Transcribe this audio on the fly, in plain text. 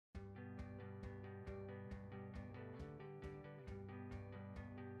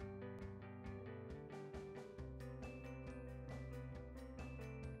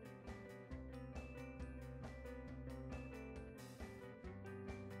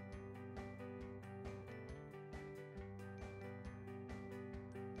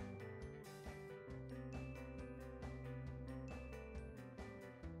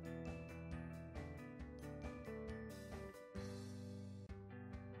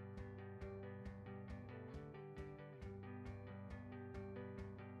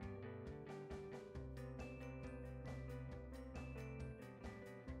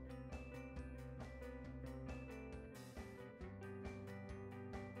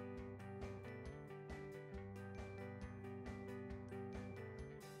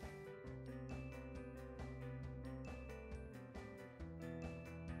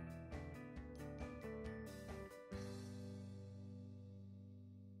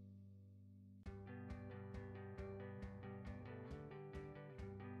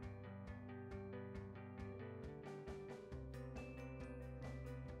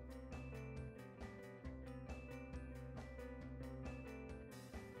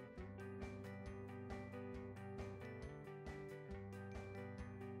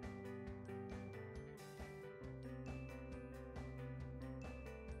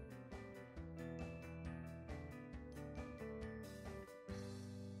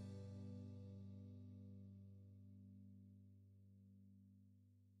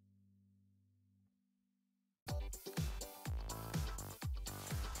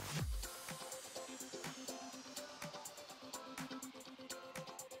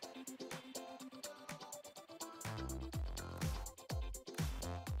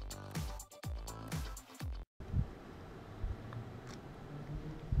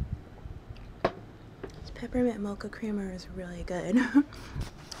peppermint mocha creamer is really good.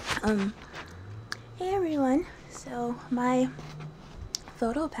 Hey everyone, so my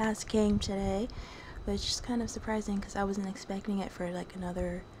photo pass came today, which is kind of surprising because I wasn't expecting it for like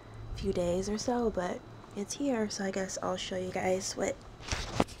another few days or so, but it's here, so I guess I'll show you guys what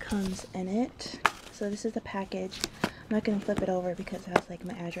comes in it. So this is the package. I'm not going to flip it over because it has like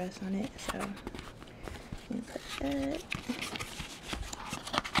my address on it, so I'm going to put that.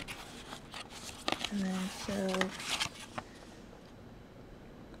 And then so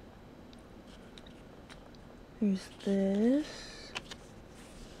here's this.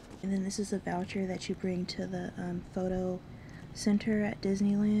 And then this is a voucher that you bring to the photo center at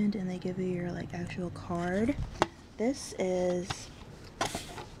Disneyland, and they give you your like actual card. This is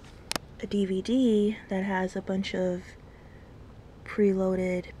a DVD that has a bunch of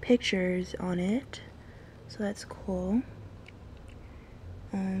preloaded pictures on it, so that's cool.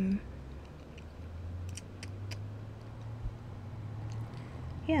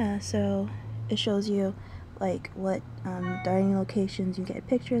 Yeah, so it shows you like what dining locations you get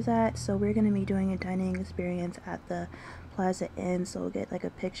pictures at. So we're going to be doing a dining experience at the Plaza Inn, so we'll get like a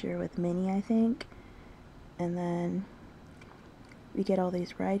picture with Minnie, I think. And then we get all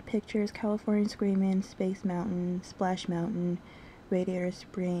these ride pictures: California Screamin', Space Mountain, Splash Mountain, Radiator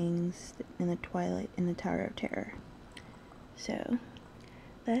Springs, and the Twilight in the Tower of Terror. So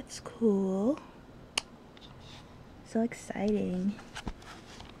that's cool. So exciting.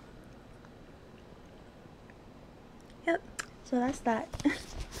 Yep, so that's that.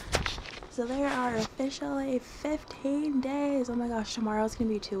 So there are officially 15 days. Oh my gosh, tomorrow's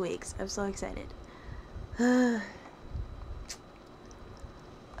gonna be 2 weeks. I'm so excited. I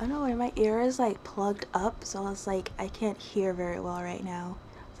don't know why my ear is like plugged up, so it's like I can't hear very well right now.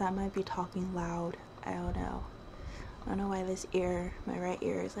 So I might be talking loud. I don't know. I don't know why this ear, my right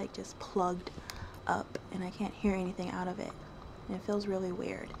ear, is like just plugged up and I can't hear anything out of it. And it feels really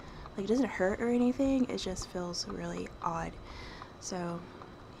weird. Like, it doesn't hurt or anything, it just feels really odd. So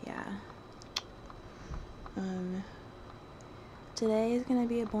yeah, today is gonna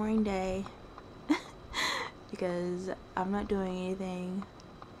be a boring day because I'm not doing anything,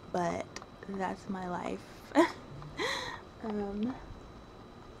 but that's my life.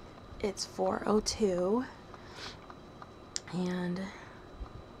 It's 4:02 and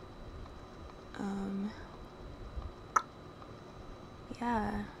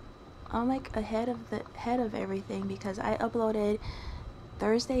yeah, I'm like ahead of everything because I uploaded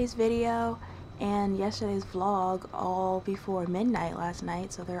Thursday's video and yesterday's vlog all before midnight last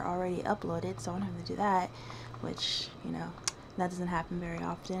night, so they're already uploaded, so I don't have to do that, which, you know, that doesn't happen very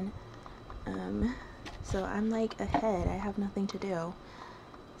often. So I'm like ahead. I have nothing to do.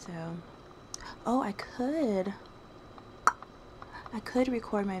 So, oh, I could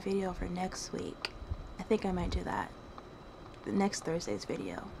record my video for next week. I think I might do that. Next Thursday's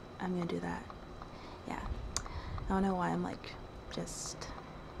video, I'm gonna do that. Yeah, I don't know why I'm like just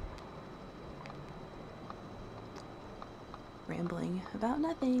rambling about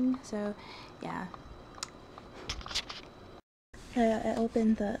nothing. So yeah, I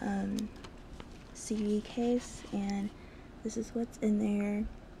opened the CD case and this is what's in there.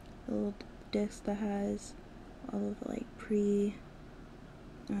 A little disc that has all of the like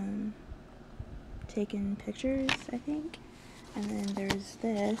taken pictures, I think. And then there's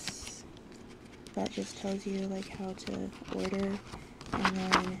this that just tells you like how to order, and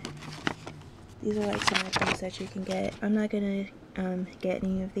then these are like some of the things that you can get. I'm not gonna get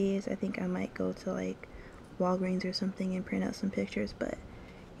any of these. I think I might go to like Walgreens or something and print out some pictures, but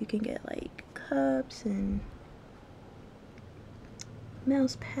you can get like cups and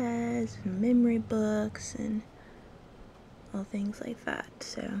mouse pads and memory books and all things like that.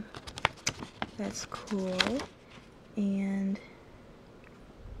 So that's cool. And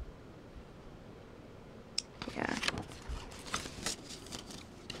yeah,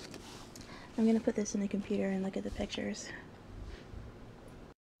 I'm gonna put this in the computer and look at the pictures.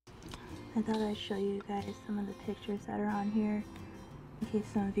 I thought I'd show you guys some of the pictures that are on here in case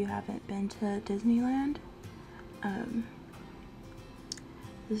some of you haven't been to Disneyland.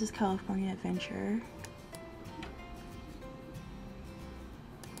 This is California Adventure.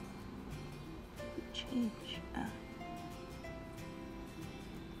 Change.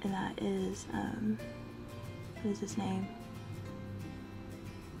 And that is, what is his name?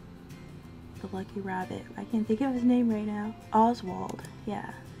 The Lucky Rabbit. I can't think of his name right now. Oswald. Yeah,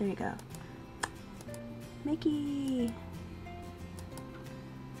 there you go. Mickey!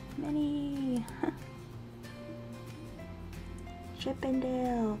 Minnie! Chip and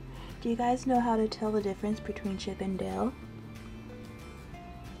Dale. Do you guys know how to tell the difference between Chip and Dale?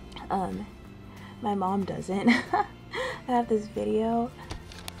 My mom doesn't. I have this video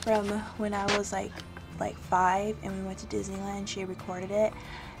from when I was like 5 and we went to Disneyland. She recorded it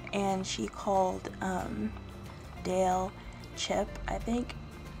and she called Dale Chip, I think.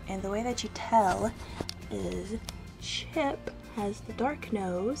 And the way that you tell is Chip has the dark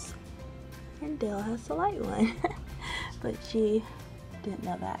nose and Dale has the light one. But she didn't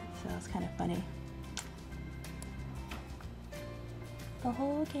know that, so it's kind of funny. The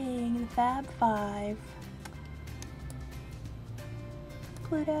whole gang, the Fab Five.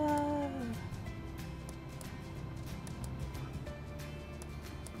 Pluto!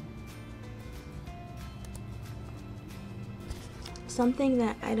 Something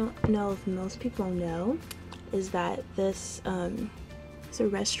that I don't know if most people know is that this it's a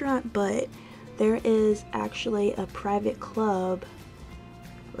restaurant, but there is actually a private club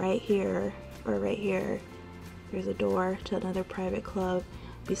right here, or right here. There's a door to another private club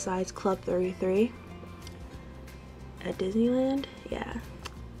besides Club 33 at Disneyland. Yeah.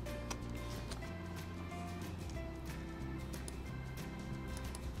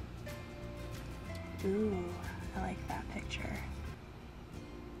 Ooh, I like that picture.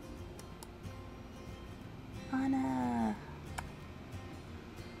 Anna!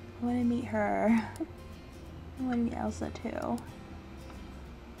 I want to meet her. I want to meet Elsa too.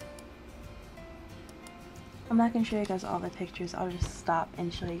 I'm not going to show you guys all the pictures. I'll just stop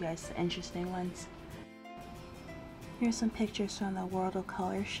and show you guys the interesting ones. Here's some pictures from the World of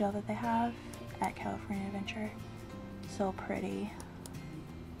Color show that they have at California Adventure. So pretty.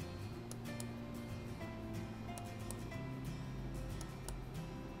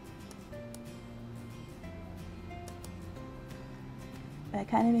 That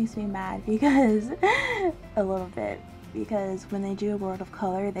kind of makes me mad because a little bit, because when they do a World of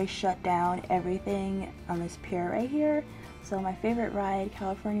Color they shut down everything on this pier right here. So my favorite ride,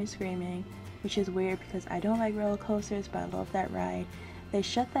 California Screaming, which is weird because I don't like roller coasters, but I love that ride, they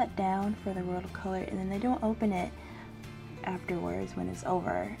shut that down for the World of Color and then they don't open it afterwards when it's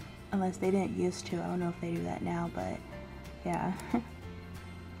over, unless they didn't used to. I don't know if they do that now, but yeah.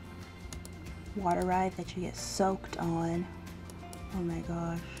 Water ride that you get soaked on. Oh my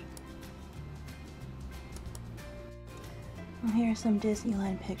gosh. Well, here's some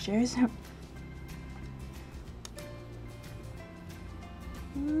Disneyland pictures.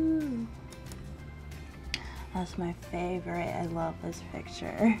 Ooh. That's my favorite. I love this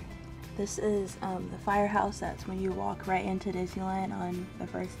picture. This is the firehouse. That's when you walk right into Disneyland on the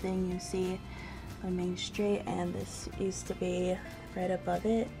first thing you see on Main Street, and this used to be right above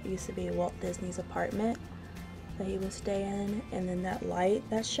it. It used to be Walt Disney's apartment that he would stay in, and then that light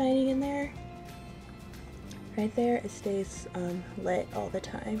that's shining in there, right there, it stays lit all the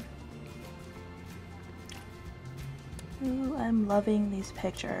time. Ooh, I'm loving these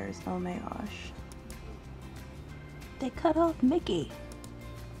pictures. Oh my gosh. They cut off Mickey.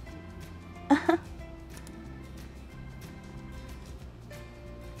 I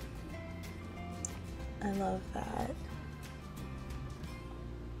love that.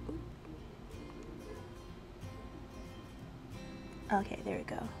 Okay, there we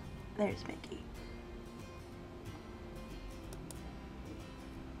go. There's Mickey.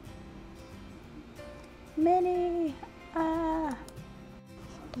 Minnie! Ah!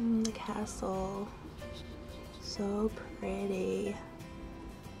 The castle. So pretty.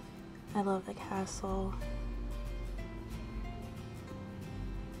 I love the castle.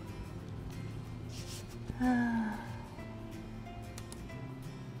 Ah.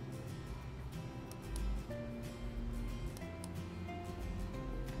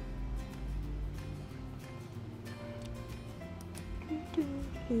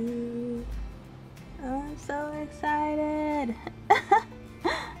 Oh, I'm so excited.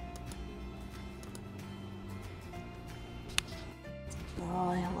 Oh,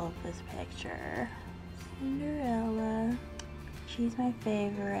 I love this picture. Cinderella. She's my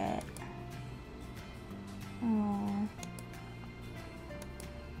favorite. Oh.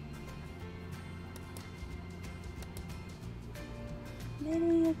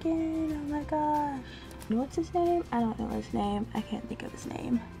 Minnie again. Oh my gosh. What's his name? I don't know his name. I can't think of his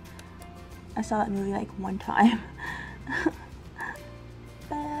name. I saw that movie like one time.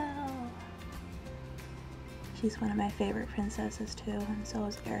 Belle. She's one of my favorite princesses too, and so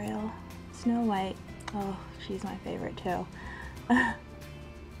is Ariel. Snow White. Oh, she's my favorite too. I'm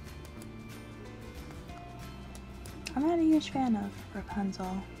not a huge fan of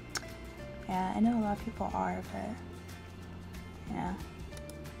Rapunzel. Yeah, I know a lot of people are, but yeah.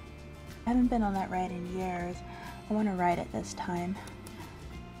 I haven't been on that ride in years. I want to ride it this time.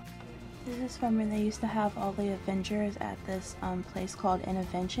 This is from when they used to have all the Avengers at this place called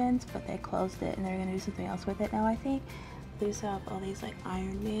Innoventions, but they closed it and they're gonna do something else with it now, I think. They used to have all these like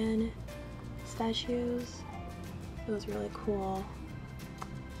Iron Man statues. It was really cool.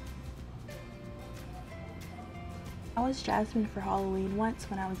 I was Jasmine for Halloween once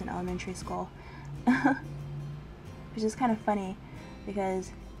when I was in elementary school. Which is kind of funny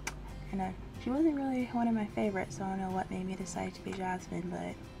because, you know, she wasn't really one of my favorites, so I don't know what made me decide to be Jasmine,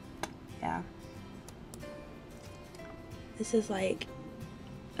 but yeah. This is like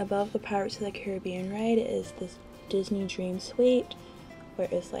above the Pirates of the Caribbean ride is this Disney Dream Suite, where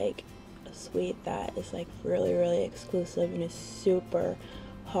it's like a suite that is like really exclusive and is super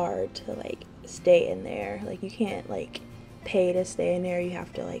hard to like stay in there. Like you can't like pay to stay in there, you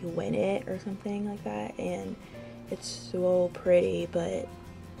have to like win it or something like that, and it's so pretty, but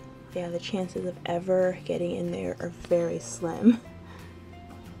yeah, the chances of ever getting in there are very slim.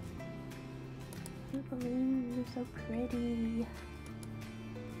 The balloons are so pretty.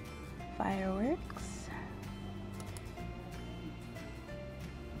 Fireworks.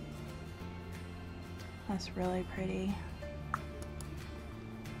 That's really pretty.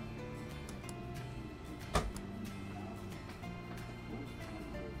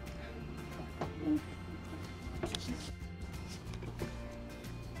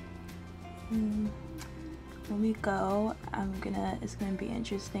 When we go, it's gonna be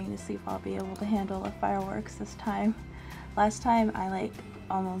interesting to see if I'll be able to handle the fireworks this time. Last time I like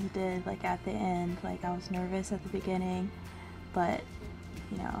almost did, like at the end, like I was nervous at the beginning, but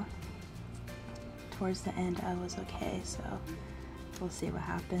you know, towards the end I was okay, so we'll see what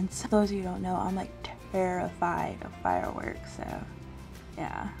happens. For those of you who don't know, I'm like terrified of fireworks, so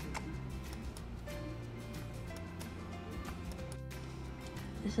yeah.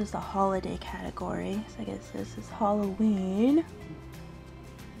 This is the holiday category, so I guess this is Halloween,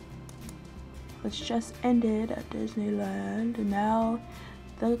 which just ended at Disneyland, and now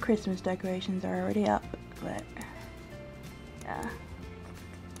the Christmas decorations are already up, but yeah.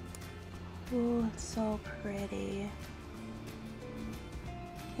 Oh, it's so pretty.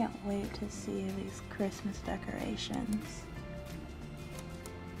 Can't wait to see these Christmas decorations.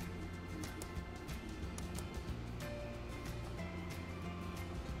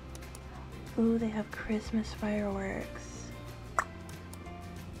 Ooh, they have Christmas fireworks.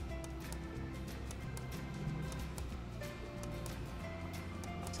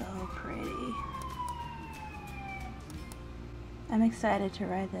 So pretty. I'm excited to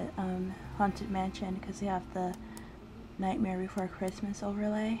ride the Haunted Mansion because they have the Nightmare Before Christmas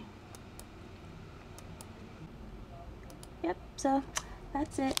overlay. Yep, so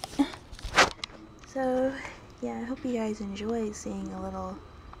that's it. So yeah, I hope you guys enjoy seeing a little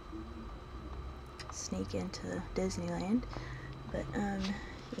sneak into Disneyland, but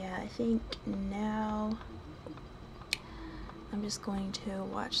yeah, I think now I'm just going to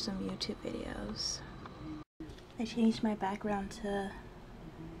watch some YouTube videos. I changed my background to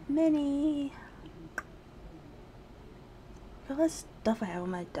Minnie. All this stuff I have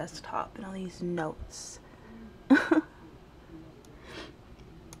on my desktop and all these notes.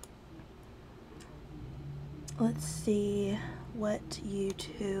 Let's see what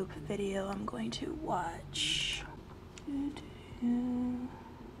YouTube video I'm going to watch.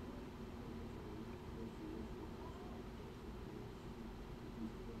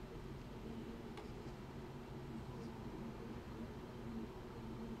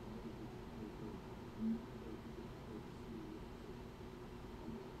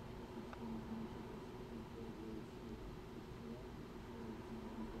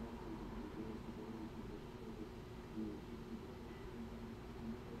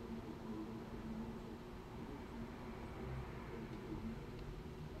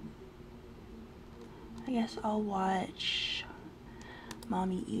 I guess I'll watch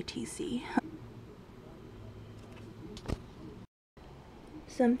BrittanylandEtc.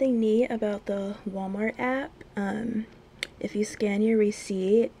 Something neat about the Walmart app, if you scan your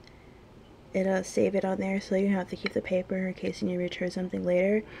receipt, it'll save it on there so you don't have to keep the paper in case you need to return something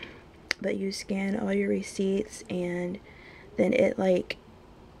later. But you scan all your receipts and then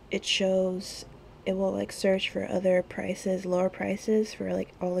it shows, it will like search for other prices, lower prices for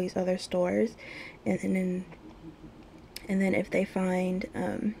like all these other stores, and then if they find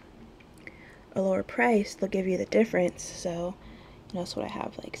a lower price, they'll give you the difference. So that's what I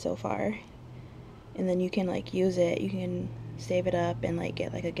have like so far, and then you can like use it, you can save it up and like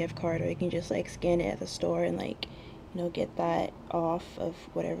get like a gift card, or you can just like scan it at the store and like, you know, get that off of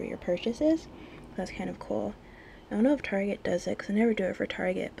whatever your purchase is. That's kind of cool. I don't know if Target does it because I never do it for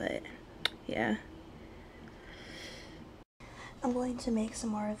Target, but yeah. I'm going to make some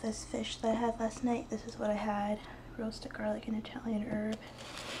more of this fish that I had last night. This is what I had: roasted garlic and Italian herb.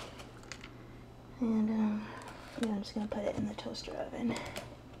 And yeah, I'm just gonna put it in the toaster oven.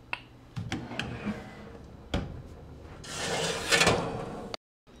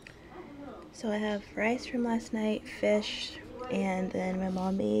 So I have rice from last night, fish, and then my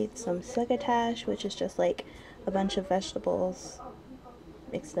mom made some succotash, which is just like a bunch of vegetables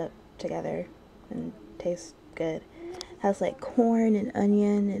mixed up together and tastes good. It has like corn and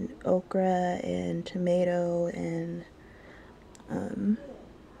onion and okra and tomato and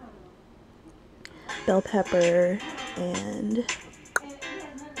bell pepper and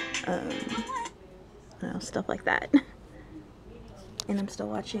I don't know, stuff like that. And I'm still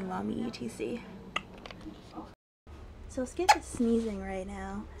watching Mommy ETC. So Skip is sneezing right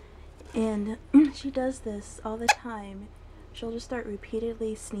now, and she does this all the time. She'll just start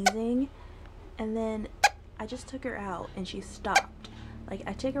repeatedly sneezing, and then I just took her out and she stopped. Like,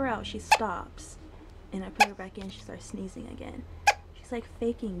 I take her out, she stops, and I put her back in, she starts sneezing again. She's like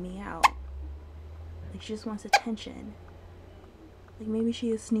faking me out. Like, she just wants attention. Like, maybe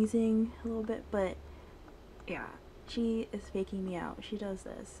she is sneezing a little bit, but yeah, she is faking me out. She does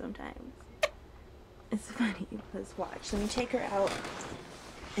this sometimes. It's funny, because watch. Let me take her out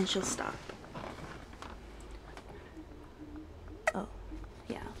and she'll stop. Oh,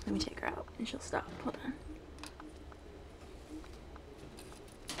 yeah, let me take her out and she'll stop. Hold on.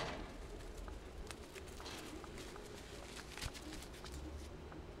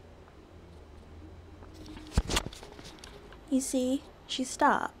 You see, she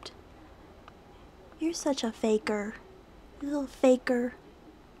stopped. You're such a faker. You little faker.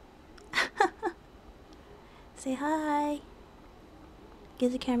 Say hi.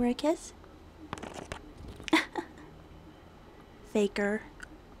 Give the camera a kiss. Faker.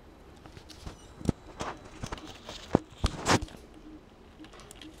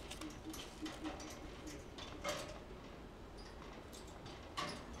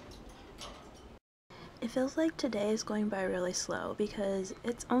 It feels like today is going by really slow because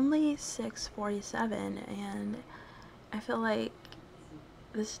it's only 6:47 and I feel like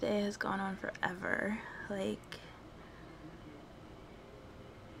this day has gone on forever. Like,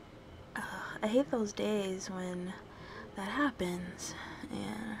 I hate those days when that happens,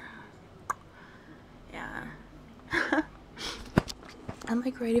 and yeah. I'm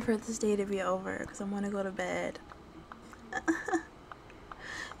like ready for this day to be over because I want to go to bed. I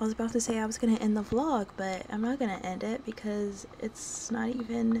was about to say I was gonna end the vlog, but I'm not gonna end it because it's not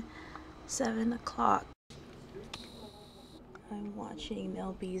even 7 o'clock. I'm watching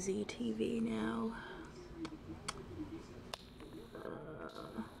LBZ TV now.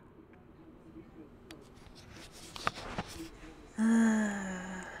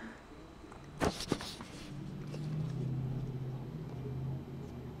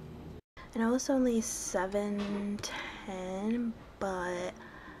 I know it's only 7:10, but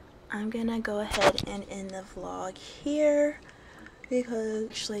I'm gonna go ahead and end the vlog here because I'm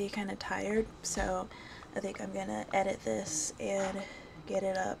actually kind of tired, so I think I'm gonna edit this and get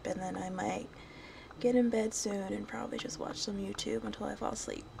it up, and then I might get in bed soon and probably just watch some YouTube until I fall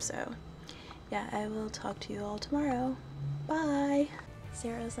asleep. So yeah, I will talk to you all tomorrow. Bye.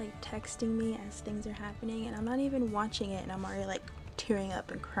 Sarah's like texting me as things are happening, and I'm not even watching it and I'm already like tearing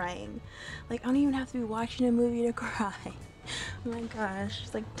up and crying. Like, I don't even have to be watching a movie to cry. Oh my gosh.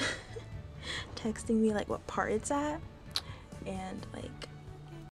 She's like texting me like what part it's at, and like